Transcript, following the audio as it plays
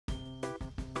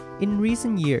In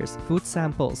recent years, food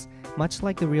samples, much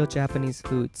like the real Japanese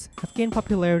foods, have gained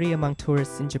popularity among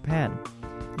tourists in Japan.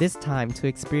 This time, to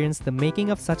experience the making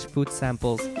of such food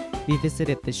samples, we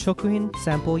visited the Shokuhin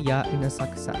Sample-ya in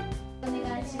Asakusa.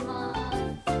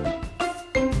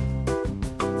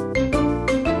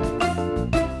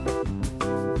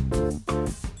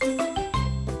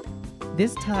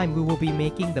 This time, we will be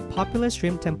making the popular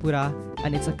shrimp tempura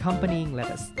and its accompanying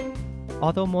lettuce.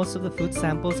 Although most of the food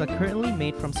samples are currently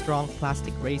made from strong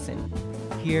plastic resin,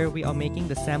 here we are making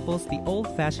the samples the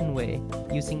old-fashioned way,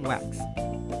 using wax.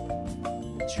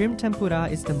 Shrimp tempura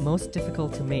is the most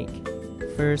difficult to make.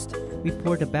 First, we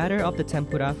pour the batter of the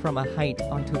tempura from a height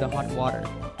onto the hot water,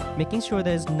 making sure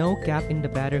there is no gap in the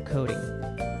batter coating.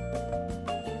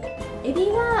 エ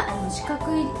ビは四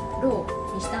角いロ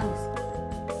ーにしたんです。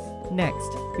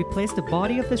 Next, we place the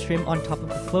body of the shrimp on top of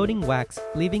the floating wax,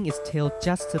 leaving its tail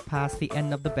just to pass the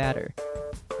end of the batter.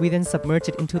 We then submerge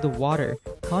it into the water,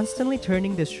 constantly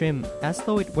turning the shrimp as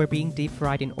though it were being deep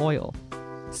fried in oil,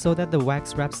 so that the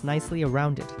wax wraps nicely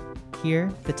around it. Here,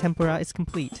 the tempura is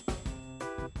complete.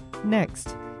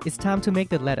 Next, it's time to make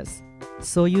the lettuce.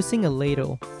 So using a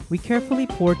ladle, we carefully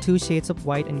pour 2 shades of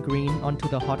white and green onto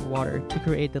the hot water to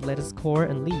create the lettuce core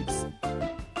and leaves.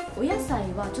 お野菜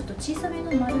はちょっと小さめ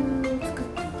の丸を作っ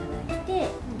ていただいて、で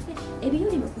エビよ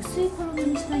りも薄い衣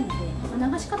にしたいので、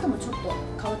流し方もちょっと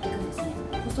変わっていくんですね。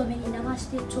細めに流し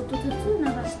て、ちょっとずつ流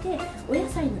して、お野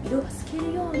菜の色が透け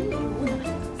るように色を流して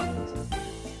いま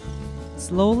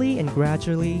す。 Slowly and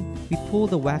gradually, we pull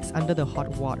the wax under the hot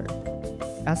water.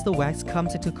 As the wax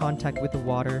comes into contact with the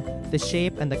water, the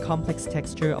shape and the complex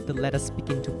texture of the lettuce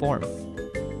begin to form.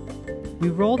 We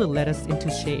roll the lettuce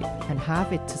into shape and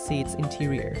have it to see its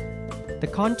interior. The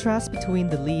contrast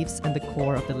between the leaves and the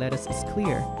core of the lettuce is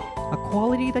clear, a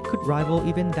quality that could rival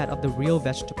even that of the real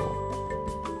vegetable.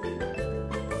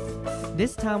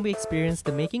 This time we experience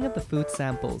the making of the food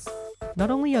samples. Not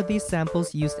only are these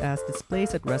samples used as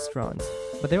displays at restaurants,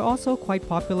 but they're also quite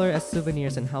popular as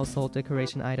souvenirs and household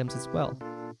decoration items as well.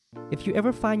 If you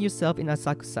ever find yourself in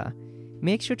Asakusa,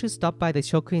 make sure to stop by the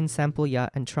Shokuhin Sample-ya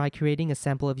and try creating a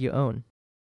sample of your own.